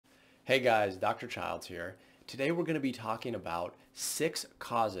Hey guys, Dr. Childs here. Today we're going to be talking about 6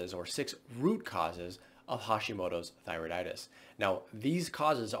 causes or 6 root causes of Hashimoto's thyroiditis. Now, these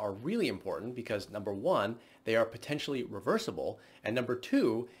causes are really important because number 1, they are potentially reversible, and number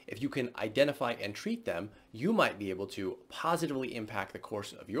 2, if you can identify and treat them, you might be able to positively impact the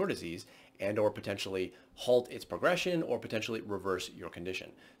course of your disease and or potentially halt its progression or potentially reverse your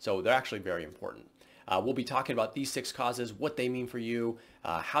condition. So they're actually very important. We'll be talking about these 6 causes, what they mean for you,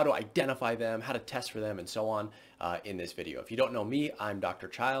 how to identify them, how to test for them, and so on in this video. If you don't know me, I'm Dr.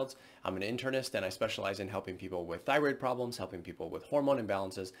 Childs. I'm an internist and I specialize in helping people with thyroid problems, helping people with hormone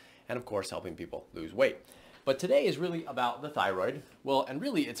imbalances, and of course helping people lose weight. But today is really about the thyroid. Well, and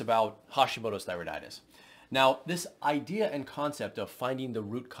really it's about Hashimoto's thyroiditis. Now, this idea and concept of finding the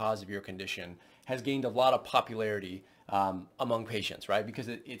root cause of your condition has gained a lot of popularity among patients, right? Because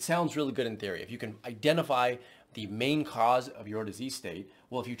it sounds really good in theory. If you can identify the main cause of your disease state,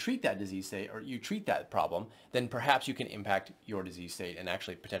 well, if you treat that disease state or you treat that problem, then perhaps you can impact your disease state and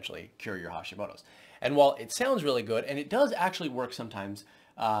actually potentially cure your Hashimoto's. And while it sounds really good, and it does actually work sometimes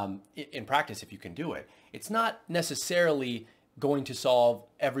in practice if you can do it, it's not necessarily going to solve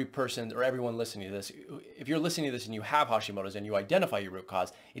every person or everyone listening to this. If you're listening to this and you have Hashimoto's and you identify your root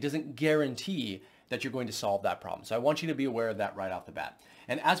cause, it doesn't guarantee that you're going to solve that problem. So I want you to be aware of that right off the bat.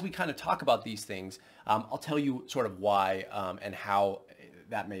 And as we kind of talk about these things, I'll tell you sort of why and how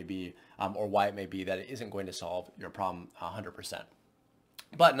that may be, or why it may be that it isn't going to solve your problem 100%.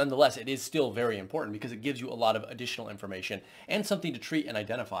 But nonetheless, it is still very important because it gives you a lot of additional information and something to treat and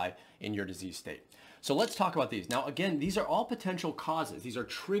identify in your disease state. So let's talk about these. Now, again, these are all potential causes. These are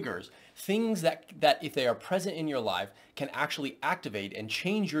triggers, things that if they are present in your life can actually activate and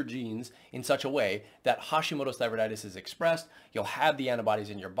change your genes in such a way that Hashimoto's thyroiditis is expressed. You'll have the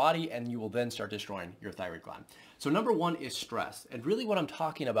antibodies in your body and you will then start destroying your thyroid gland. So number 1 is stress. And really what I'm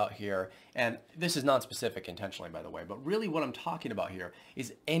talking about here, and this is non-specific intentionally, by the way, but really what I'm talking about here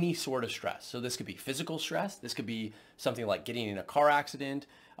is any sort of stress. So this could be physical stress. This could be something like getting in a car accident,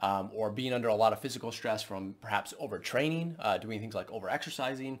 or being under a lot of physical stress from perhaps overtraining, doing things like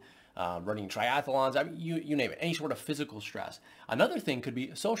over-exercising, running triathlons, I mean, you name it, any sort of physical stress. Another thing could be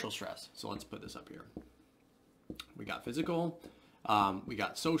social stress. So let's put this up here. We got physical, we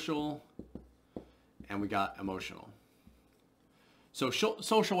got social, and we got emotional. So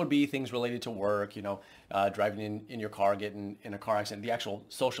social would be things related to work, driving in your car, getting in a car accident, the actual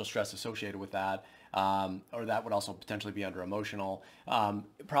social stress associated with that. Or that would also potentially be under emotional.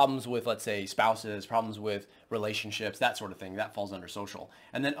 Problems with, let's say, spouses, problems with relationships, that sort of thing, that falls under social.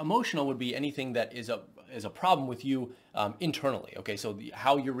 And then emotional would be anything that is a problem with you internally. Okay, so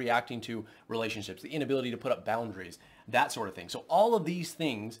how you're reacting to relationships, the inability to put up boundaries, that sort of thing. So all of these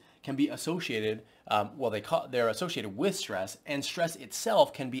things can be associated, they're associated with stress, and stress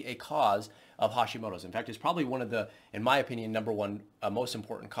itself can be a cause of Hashimoto's. In fact, it's probably one of the, in my opinion, number 1 most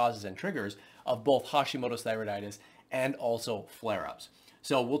important causes and triggers of both Hashimoto's thyroiditis and also flare-ups.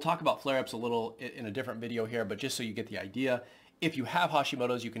 So we'll talk about flare-ups a little in a different video here, but just so you get the idea, if you have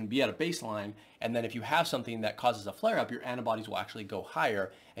Hashimoto's, you can be at a baseline, and then if you have something that causes a flare-up, your antibodies will actually go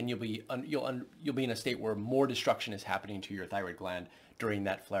higher, and you'll be in a state where more destruction is happening to your thyroid gland during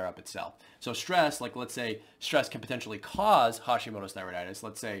that flare-up itself. So stress, like let's say stress can potentially cause Hashimoto's thyroiditis,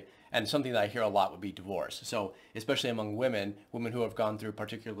 let's say, and something that I hear a lot would be divorce. So especially among women who have gone through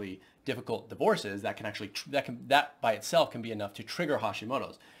particularly difficult divorces, that by itself can be enough to trigger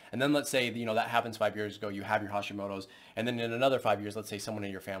Hashimoto's. And then let's say, that happens 5 years ago, you have your Hashimoto's, and then in another 5 years, let's say someone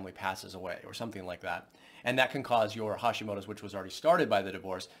in your family passes away or something like that. And that can cause your Hashimoto's, which was already started by the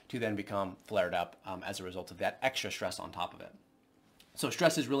divorce, to then become flared up as a result of that extra stress on top of it. So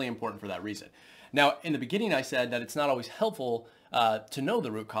stress is really important for that reason. Now, in the beginning, I said that it's not always helpful to know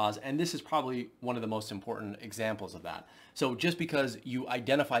the root cause, and this is probably one of the most important examples of that. So just because you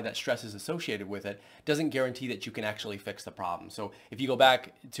identify that stress is associated with it doesn't guarantee that you can actually fix the problem. So if you go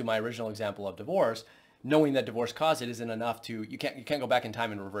back to my original example of divorce, knowing that divorce caused it isn't enough to, you can't go back in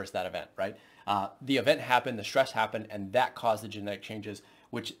time and reverse that event, right? The event happened, the stress happened, and that caused the genetic changes,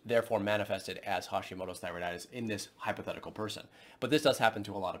 which therefore manifested as Hashimoto's thyroiditis in this hypothetical person. But this does happen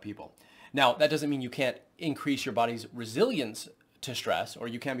to a lot of people. Now, that doesn't mean you can't increase your body's resilience to stress, or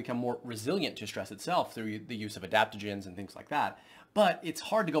you can become more resilient to stress itself through the use of adaptogens and things like that. But it's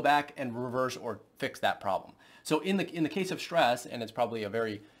hard to go back and reverse or fix that problem. So in the case of stress, and it's probably a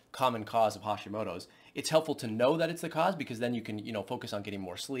very common cause of Hashimoto's, it's helpful to know that it's the cause because then you can, focus on getting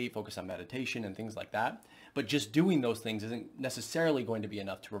more sleep, focus on meditation and things like that. But just doing those things isn't necessarily going to be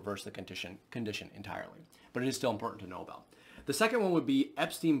enough to reverse the condition entirely. But it is still important to know about. The second one would be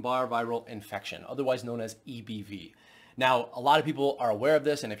Epstein-Barr viral infection, otherwise known as EBV. Now, a lot of people are aware of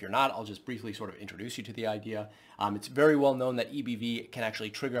this, and if you're not, I'll just briefly sort of introduce you to the idea. It's very well known that EBV can actually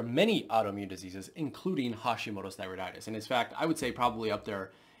trigger many autoimmune diseases, including Hashimoto's thyroiditis. And in fact, I would say probably up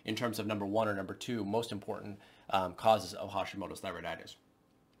there in terms of number 1 or number 2 most important causes of Hashimoto's thyroiditis,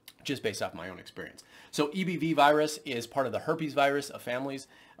 just based off my own experience. So EBV virus is part of the herpes virus of families,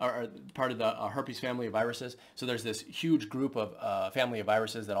 or part of the herpes family of viruses. So there's this huge group of family of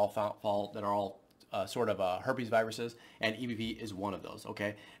viruses that are all sort of herpes viruses, and EBV is one of those,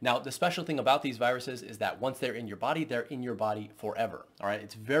 okay? Now, the special thing about these viruses is that once they're in your body forever, all right?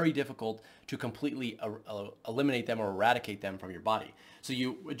 It's very difficult to completely eliminate them or eradicate them from your body. So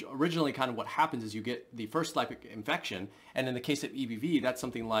originally kind of what happens is you get the first type infection, and in the case of EBV, that's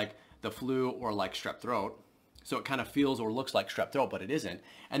something like the flu or like strep throat. So it kind of feels or looks like strep throat, but it isn't.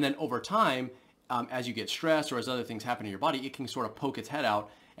 And then over time, as you get stressed or as other things happen in your body, it can sort of poke its head out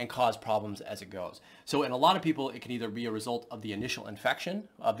and cause problems as it goes. So in a lot of people, it can either be a result of the initial infection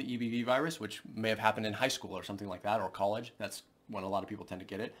of the EBV virus, which may have happened in high school or something like that, or college. That's when a lot of people tend to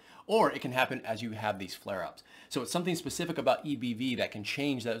get it. Or it can happen as you have these flare-ups. So it's something specific about EBV that can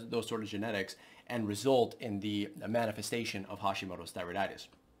change those sort of genetics and result in the manifestation of Hashimoto's thyroiditis.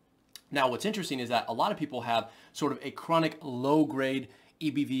 Now, what's interesting is that a lot of people have sort of a chronic low-grade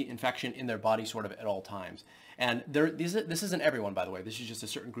EBV infection in their body sort of at all times. And this isn't everyone, by the way. This is just a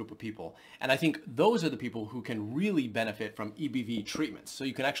certain group of people. And I think those are the people who can really benefit from EBV treatments. So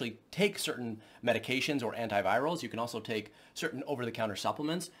you can actually take certain medications or antivirals. You can also take certain over-the-counter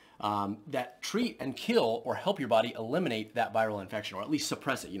supplements that treat and kill or help your body eliminate that viral infection, or at least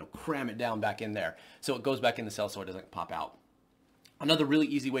suppress it, cram it down back in there so it goes back in the cell so it doesn't pop out. Another really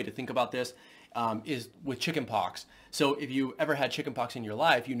easy way to think about this is with chickenpox. So if you ever had chickenpox in your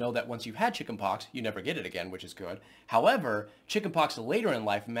life, you know that once you've had chickenpox, you never get it again, which is good. However, chickenpox later in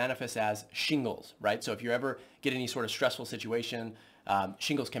life manifests as shingles, right? So if you ever get any sort of stressful situation,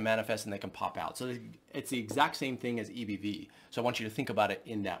 shingles can manifest and they can pop out. So it's the exact same thing as EBV. So I want you to think about it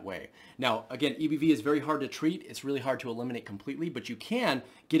in that way. Now, again, EBV is very hard to treat. It's really hard to eliminate completely, but you can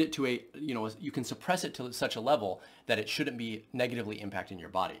get it to you can suppress it to such a level that it shouldn't be negatively impacting your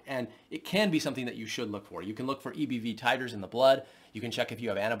body. And it can be something that you should look for. You can look for EBV titers in the blood. You can check if you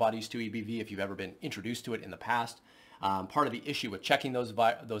have antibodies to EBV, if you've ever been introduced to it in the past. Part of the issue with checking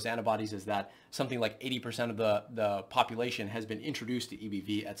those antibodies is that something like 80% of the population has been introduced to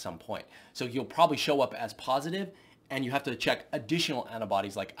EBV at some point. So you'll probably show up as positive, and you have to check additional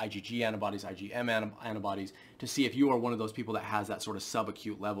antibodies like IgG antibodies, IgM antibodies, to see if you are one of those people that has that sort of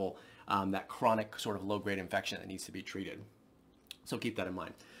subacute level, that chronic sort of low-grade infection that needs to be treated. So keep that in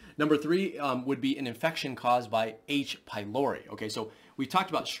mind. Number 3 would be an infection caused by H. pylori. Okay, so we talked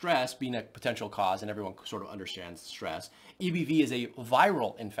about stress being a potential cause, and everyone sort of understands stress. EBV is a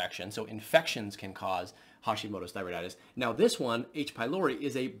viral infection, so infections can cause Hashimoto's thyroiditis. Now this one, H. pylori,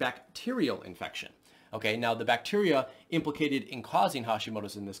 is a bacterial infection. Okay, now the bacteria implicated in causing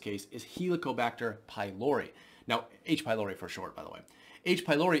Hashimoto's in this case is Helicobacter pylori. Now, H. pylori for short, by the way. H.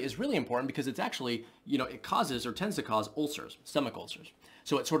 pylori is really important because it's actually, it causes or tends to cause ulcers, stomach ulcers.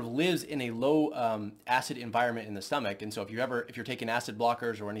 So it sort of lives in a low acid environment in the stomach. And so if you're taking acid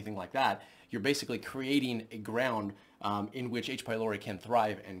blockers or anything like that, you're basically creating a ground in which H. pylori can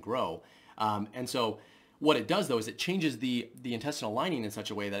thrive and grow. And so what it does, though, is it changes the intestinal lining in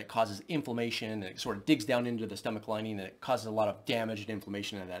such a way that it causes inflammation, and it sort of digs down into the stomach lining, and it causes a lot of damage and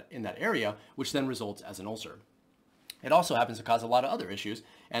inflammation in that area, which then results as an ulcer. It also happens to cause a lot of other issues,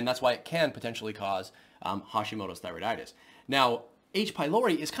 and that's why it can potentially cause Hashimoto's thyroiditis. Now, H.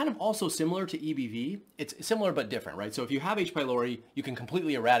 pylori is kind of also similar to EBV. It's similar but different, right? So if you have H. pylori, you can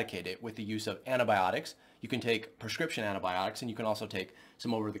completely eradicate it with the use of antibiotics. You can take prescription antibiotics, and you can also take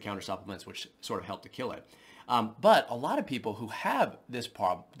some over-the-counter supplements, which sort of help to kill it. But a lot of people who have this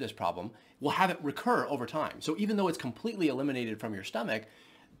problem will have it recur over time. So even though it's completely eliminated from your stomach,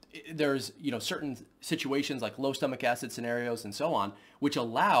 there's certain situations like low stomach acid scenarios and so on, which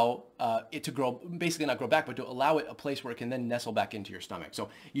allow it to grow, basically not grow back, but to allow it a place where it can then nestle back into your stomach. So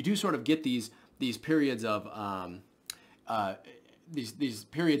you do sort of get these periods of these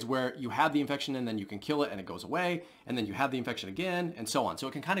periods where you have the infection and then you can kill it and it goes away, and then you have the infection again and so on. So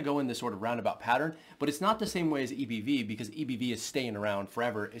it can kind of go in this sort of roundabout pattern, but it's not the same way as EBV because EBV is staying around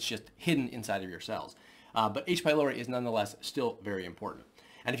forever. It's just hidden inside of your cells. But H. pylori is nonetheless still very important.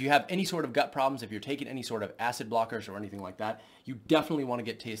 And if you have any sort of gut problems, if you're taking any sort of acid blockers or anything like that, you definitely want to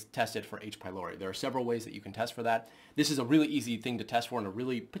get tested for H. pylori. There are several ways that you can test for that. This is a really easy thing to test for and a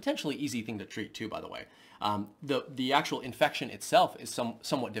really potentially easy thing to treat too, by the way. The actual infection itself is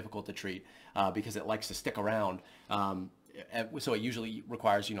somewhat difficult to treat because it likes to stick around So it usually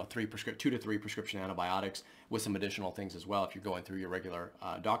requires, 2 to 3 prescription antibiotics with some additional things as well if you're going through your regular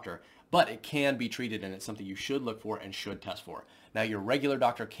doctor. But it can be treated, and it's something you should look for and should test for. Now, your regular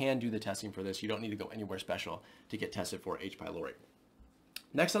doctor can do the testing for this. You don't need to go anywhere special to get tested for H. pylori.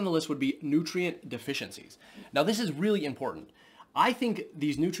 Next on the list would be nutrient deficiencies. Now, this is really important. I think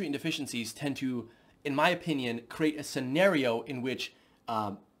these nutrient deficiencies tend to, in my opinion, create a scenario in which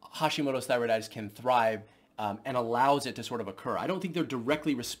Hashimoto's thyroiditis can thrive and allows it to sort of occur. I don't think they're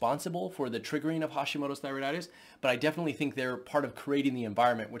directly responsible for the triggering of Hashimoto's thyroiditis, but I definitely think they're part of creating the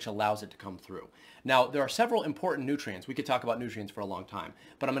environment which allows it to come through. Now, there are several important nutrients. We could talk about nutrients for a long time,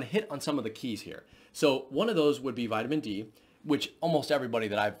 but I'm going to hit on some of the keys here. So one of those would be vitamin D, which almost everybody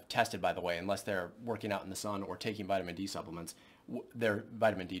that I've tested, by the way, unless they're working out in the sun or taking vitamin D supplements, they're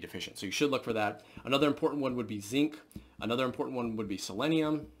vitamin D deficient. So you should look for that. Another important one would be zinc. Another important one would be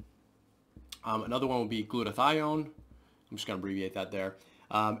selenium. Another one would be glutathione. I'm just going to abbreviate that there.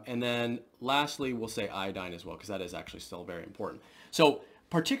 And then lastly, we'll say iodine as well, because that is actually still very important. So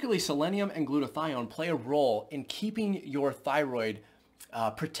particularly selenium and glutathione play a role in keeping your thyroid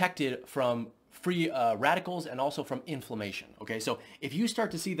protected from free radicals and also from inflammation. Okay, so if you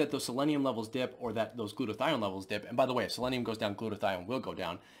start to see that those selenium levels dip or that those glutathione levels dip, and by the way, if selenium goes down, glutathione will go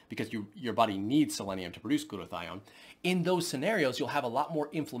down because your body needs selenium to produce glutathione. In those scenarios, you'll have a lot more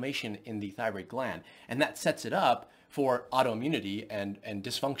inflammation in the thyroid gland, and that sets it up for autoimmunity and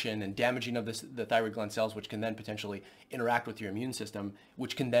dysfunction and damaging of the thyroid gland cells, which can then potentially interact with your immune system,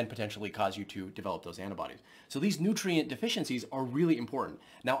 which can then potentially cause you to develop those antibodies. So these nutrient deficiencies are really important.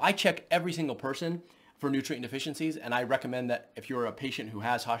 Now, I check every single person for nutrient deficiencies, and I recommend that if you're a patient who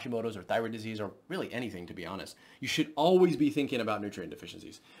has Hashimoto's or thyroid disease, or really anything, to be honest, you should always be thinking about nutrient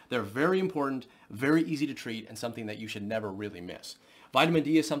deficiencies. They're very important, very easy to treat, and something that you should never really miss. Vitamin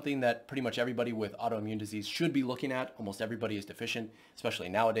D is something that pretty much everybody with autoimmune disease should be looking at. Almost everybody is deficient, especially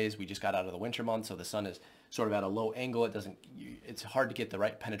nowadays. We just got out of the winter months, so the sun is sort of at a low angle. It's hard to get the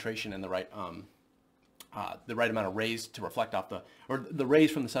right penetration and the right amount of rays to reflect off the rays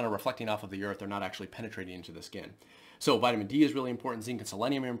from the sun are reflecting off of the earth. They're not actually penetrating into the skin. So vitamin D is really important. Zinc and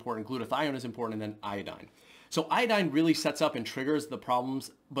selenium are important. Glutathione is important, and then iodine. So iodine really sets up and triggers the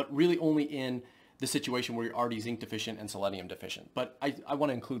problems, but really only in the situation where you're already zinc deficient and selenium deficient. But I want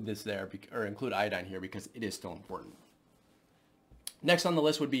to include this there, or include iodine here, because it is still important. Next on the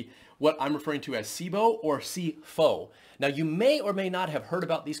list would be what I'm referring to as SIBO or SIFO. Now, you may or may not have heard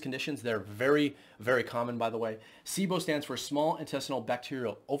about these conditions. They're very, very common, by the way. SIBO stands for small intestinal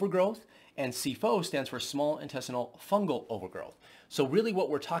bacterial overgrowth, and SIFO stands for small intestinal fungal overgrowth. So really what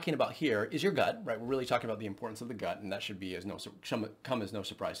we're talking about here is your gut, right? We're really talking about the importance of the gut, and that should be come as no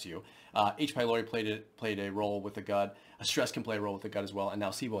surprise to you. H. pylori played a role with the gut. Stress can play a role with the gut as well, and now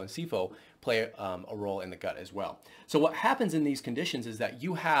SIBO and SIFO play a role in the gut as well. So what happens in these conditions is that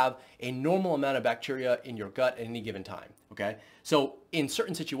you have a normal amount of bacteria in your gut at any given time, okay? So in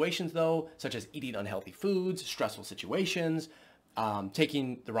certain situations though, such as eating unhealthy foods, stressful situations,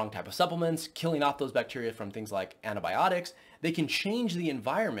 taking the wrong type of supplements, killing off those bacteria from things like antibiotics, they can change the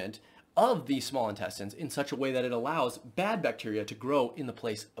environment of these small intestines in such a way that it allows bad bacteria to grow in the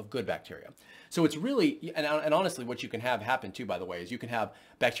place of good bacteria. So it's really, and honestly, what you can have happen too, by the way, is you can have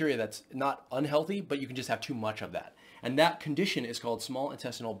bacteria that's not unhealthy, but you can just have too much of that. And that condition is called small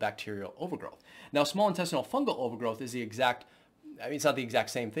intestinal bacterial overgrowth. Now, small intestinal fungal overgrowth is it's not the exact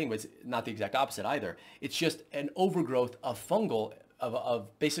same thing, but it's not the exact opposite either. It's just an overgrowth of fungal,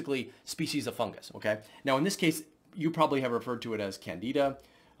 of basically species of fungus, okay? Now, in this case, you probably have referred to it as Candida.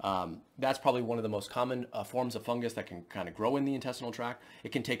 That's probably one of the most common forms of fungus that can kind of grow in the intestinal tract.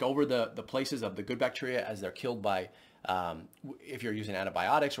 It can take over the places of the good bacteria as they're killed by, if you're using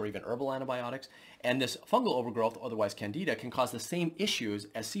antibiotics or even herbal antibiotics. And this fungal overgrowth, otherwise Candida, can cause the same issues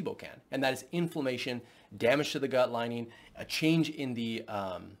as SIBO can. And that is inflammation, damage to the gut lining, a change in the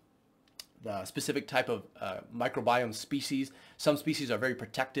specific type of microbiome species. Some species are very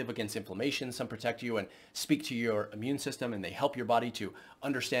protective against inflammation. Some protect you and speak to your immune system, and they help your body to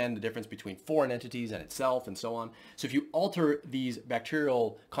understand the difference between foreign entities and itself and so on. So if you alter these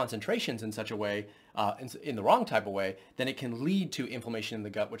bacterial concentrations in such a way, in the wrong type of way, then it can lead to inflammation in the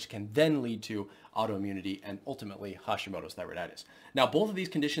gut, which can then lead to autoimmunity and ultimately Hashimoto's thyroiditis. Now, both of these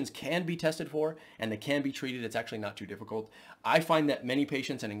conditions can be tested for and they can be treated. It's actually not too difficult. I find that many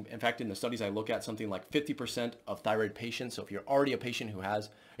patients, and in fact, in the studies I look at, something like 50% of thyroid patients, so if you're already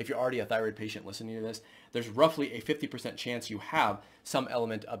a thyroid patient listening to this, there's roughly a 50% chance you have some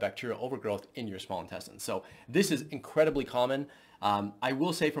element of bacterial overgrowth in your small intestine. So this is incredibly common. I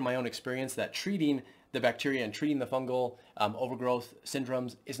will say from my own experience that treating the bacteria and treating the fungal overgrowth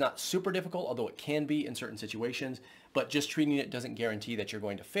syndromes is not super difficult, although it can be in certain situations, but just treating it doesn't guarantee that you're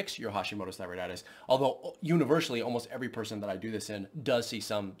going to fix your Hashimoto's thyroiditis, although universally, almost every person that I do this in does see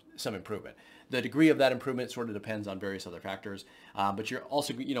some improvement. The degree of that improvement sort of depends on various other factors, but you're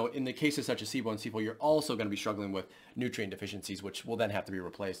also, in the cases such as SIBO and SIFO, you're also going to be struggling with nutrient deficiencies, which will then have to be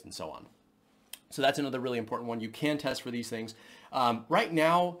replaced and so on. So that's another really important one. You can test for these things. Right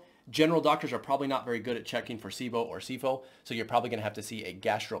now, general doctors are probably not very good at checking for SIBO or SIFO, so you're probably going to have to see a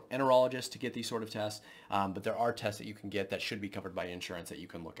gastroenterologist to get these sort of tests, but there are tests that you can get that should be covered by insurance that you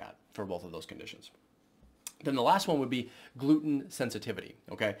can look at for both of those conditions. Then the last one would be gluten sensitivity,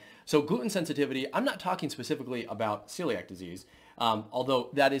 okay? So gluten sensitivity, I'm not talking specifically about celiac disease,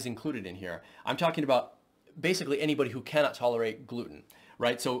 although that is included in here. I'm talking about basically anybody who cannot tolerate gluten,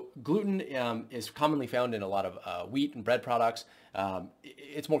 right? So gluten is commonly found in a lot of wheat and bread products.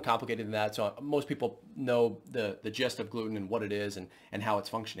 It's more complicated than that. So most people know the gist of gluten and what it is and how it's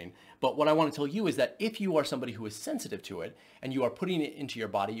functioning. But what I want to tell you is that if you are somebody who is sensitive to it and you are putting it into your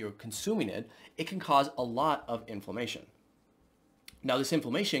body, you're consuming it, it can cause a lot of inflammation. Now, this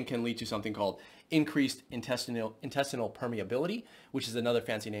inflammation can lead to something called increased intestinal permeability, which is another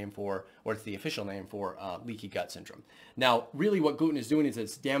fancy name for, or it's the official name for leaky gut syndrome. Now, really what gluten is doing is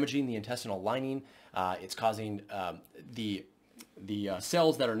it's damaging the intestinal lining. It's causing the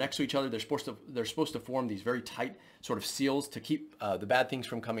cells that are next to each other, they're supposed to form these very tight sort of seals to keep the bad things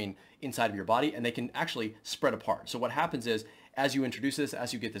from coming inside of your body, and they can actually spread apart. So what happens is, as you introduce this,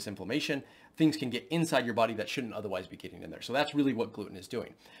 as you get this inflammation, things can get inside your body that shouldn't otherwise be getting in there. So that's really what gluten is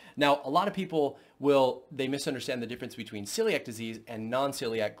doing. Now, a lot of people they misunderstand the difference between celiac disease and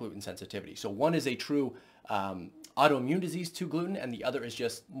non-celiac gluten sensitivity. So one is a true autoimmune disease to gluten, and the other is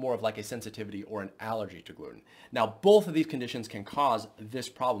just more of like a sensitivity or an allergy to gluten. Now, both of these conditions can cause this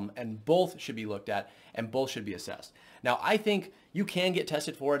problem, and both should be looked at and both should be assessed. Now, I think you can get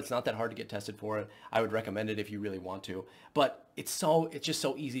tested for it. It's not that hard to get tested for it. I would recommend it if you really want to, but it's just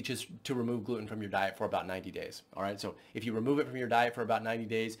so easy just to remove gluten from your diet for about 90 days. All right. So if you remove it from your diet for about 90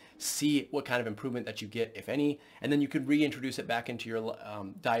 days, see what kind of improvement that you get, if any, and then you could reintroduce it back into your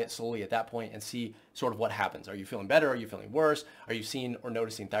diet slowly at that point and see sort of what happens. Are you feeling better? Are you feeling worse? Are you seeing or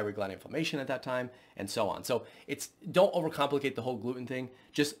noticing thyroid gland inflammation at that time? And so on. So don't overcomplicate the whole gluten thing.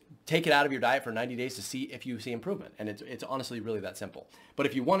 Just take it out of your diet for 90 days to see if you see improvement. And it's honestly really that simple. But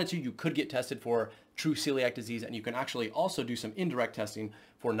if you wanted to, you could get tested for true celiac disease, and you can actually also do some indirect testing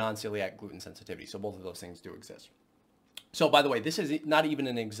for non-celiac gluten sensitivity. So both of those things do exist. So by the way, this is not even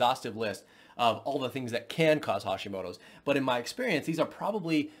an exhaustive list of all the things that can cause Hashimoto's, but in my experience, these are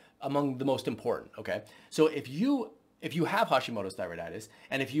probably among the most important, okay? So if you have Hashimoto's thyroiditis,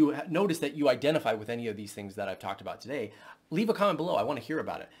 and if you notice that you identify with any of these things that I've talked about today, leave a comment below. I want to hear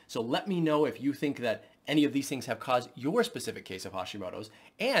about it. So let me know if you think that any of these things have caused your specific case of Hashimoto's,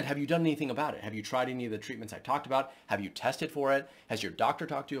 and have you done anything about it? Have you tried any of the treatments I talked about? Have you tested for it? Has your doctor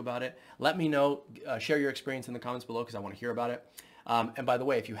talked to you about it? Let me know. Share your experience in the comments below because I want to hear about it. And by the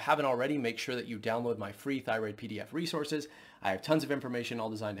way, if you haven't already, make sure that you download my free thyroid PDF resources. I have tons of information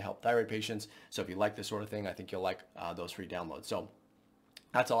all designed to help thyroid patients. So if you like this sort of thing, I think you'll like those free downloads. So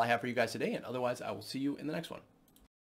that's all I have for you guys today. And otherwise, I will see you in the next one.